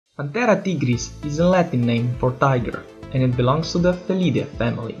Panthera tigris is a Latin name for tiger, and it belongs to the Felidae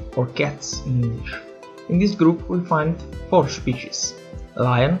family, or cats in English. In this group we find 4 species: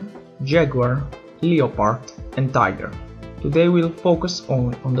 lion, jaguar, leopard and tiger. Today we'll focus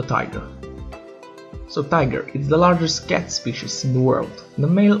only on the tiger. So tiger is the largest cat species in the world.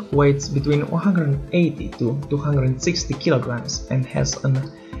 The male weighs between 180 to 260 kilograms and has a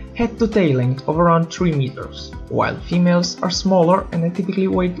head-to-tail length of around 3 meters, while females are smaller and they typically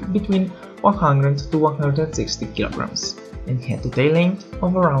weigh between 100 to 160 kilograms and head-to-tail length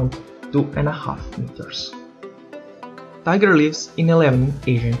of around 2.5 meters. Tiger lives in 11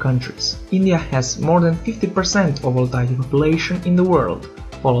 Asian countries. India has more than 50% of all tiger population in the world,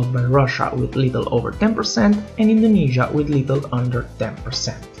 followed by Russia with little over 10% and Indonesia with little under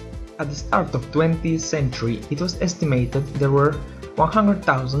 10%. At the start of 20th century, it was estimated there were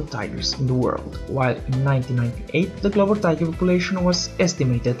 100,000 tigers in the world, while in 1998 the global tiger population was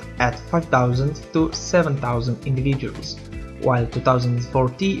estimated at 5,000 to 7,000 individuals, while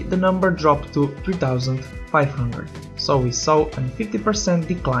 2040 the number dropped to 3,500, so we saw a 50%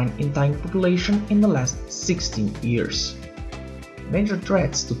 decline in tiger population in the last 16 years. Major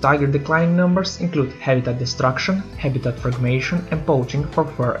threats to tiger declining numbers include habitat destruction, habitat fragmentation and poaching for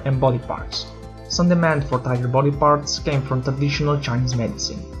fur and body parts. Some demand for tiger body parts came from traditional Chinese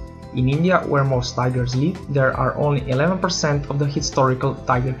medicine. In India, where most tigers live, there are only 11% of the historical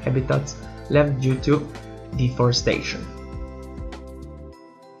tiger habitats left due to deforestation.